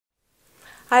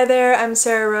Hi there, I'm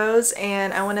Sarah Rose,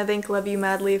 and I want to thank Love You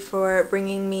Madly for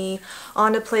bringing me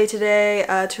on to play today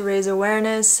to raise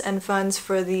awareness and funds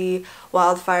for the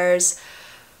wildfires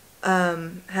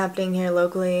happening here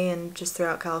locally and just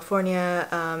throughout California.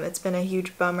 It's been a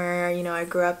huge bummer. You know, I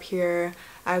grew up here.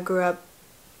 I grew up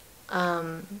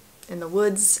in the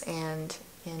woods and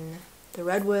in the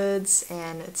redwoods,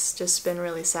 and it's just been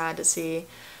really sad to see,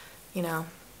 you know,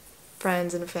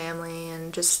 friends and family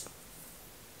and just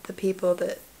the people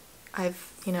that I've,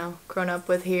 grown up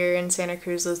with here in Santa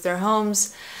Cruz lose their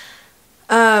homes.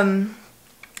 But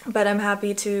I'm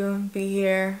happy to be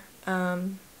here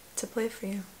to play for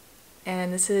you.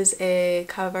 And this is a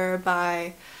cover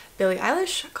by Billie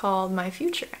Eilish called My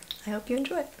Future. I hope you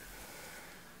enjoy it.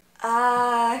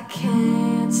 I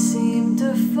can't seem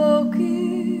to focus,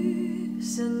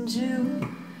 and you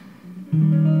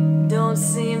don't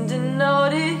seem to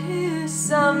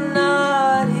notice I'm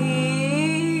not here.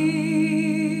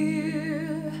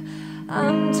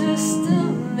 I'm just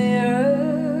a mirror.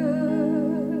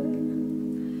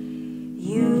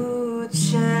 You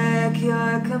check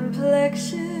your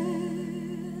complexion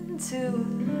to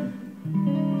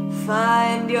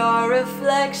find your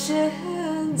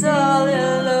reflections all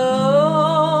alone.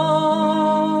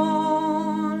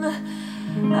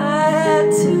 I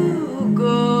had to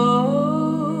go,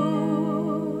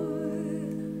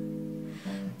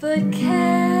 but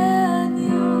can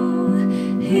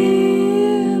you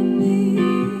hear me?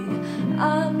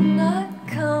 I'm not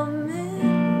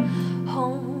coming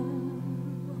home.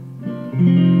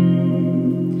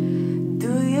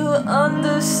 Do you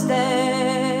understand?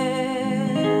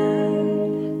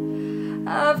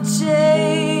 I've changed